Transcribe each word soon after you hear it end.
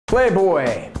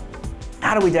Playboy.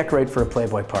 How do we decorate for a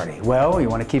Playboy party? Well, you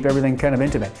want to keep everything kind of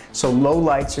intimate. So low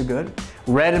lights are good.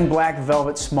 Red and black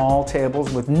velvet small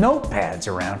tables with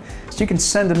notepads around so you can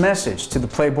send a message to the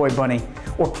Playboy bunny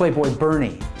or Playboy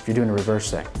Bernie if you're doing a reverse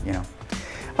thing, you know.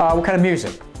 What kind of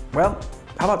music? Well,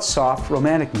 how about soft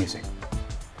romantic music?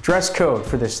 Dress code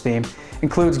for this theme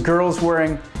includes girls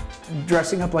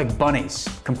dressing up like bunnies,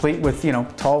 complete with, you know,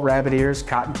 tall rabbit ears,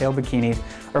 cottontail bikinis,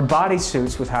 or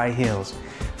bodysuits with high heels.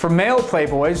 For male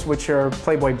Playboys, which are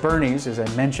Playboy Bernies, as I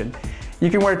mentioned, you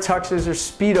can wear tuxes or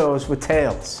Speedos with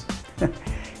tails.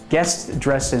 Guests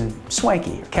dress in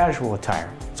swanky or casual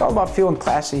attire. It's all about feeling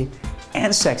classy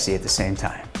and sexy at the same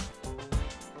time.